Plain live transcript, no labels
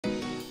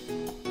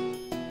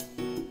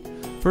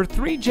For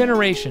 3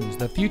 generations,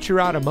 the Future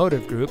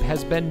Automotive Group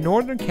has been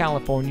Northern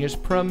California's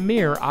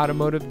premier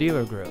automotive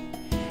dealer group.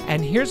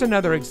 And here's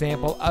another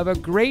example of a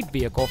great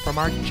vehicle from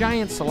our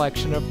giant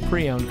selection of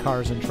pre-owned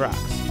cars and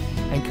trucks.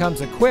 And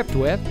comes equipped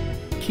with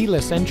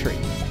keyless entry,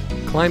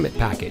 climate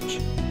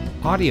package,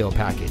 audio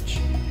package,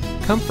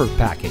 comfort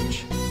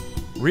package,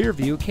 rear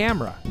view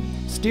camera,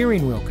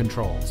 steering wheel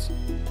controls,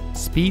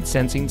 speed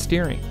sensing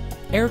steering,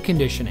 air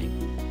conditioning,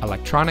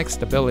 electronic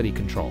stability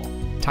control,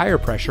 tire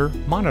pressure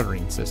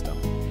monitoring system,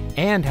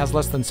 and has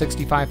less than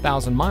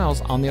 65,000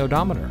 miles on the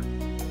odometer.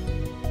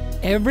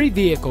 Every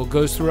vehicle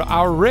goes through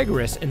our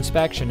rigorous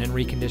inspection and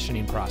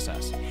reconditioning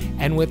process.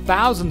 And with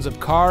thousands of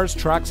cars,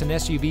 trucks, and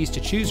SUVs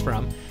to choose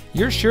from,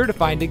 you're sure to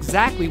find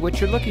exactly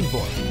what you're looking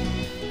for.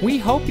 We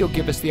hope you'll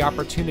give us the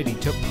opportunity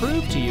to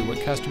prove to you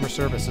what customer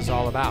service is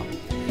all about.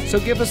 So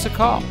give us a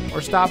call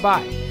or stop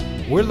by.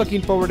 We're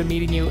looking forward to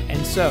meeting you,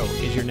 and so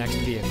is your next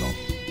vehicle.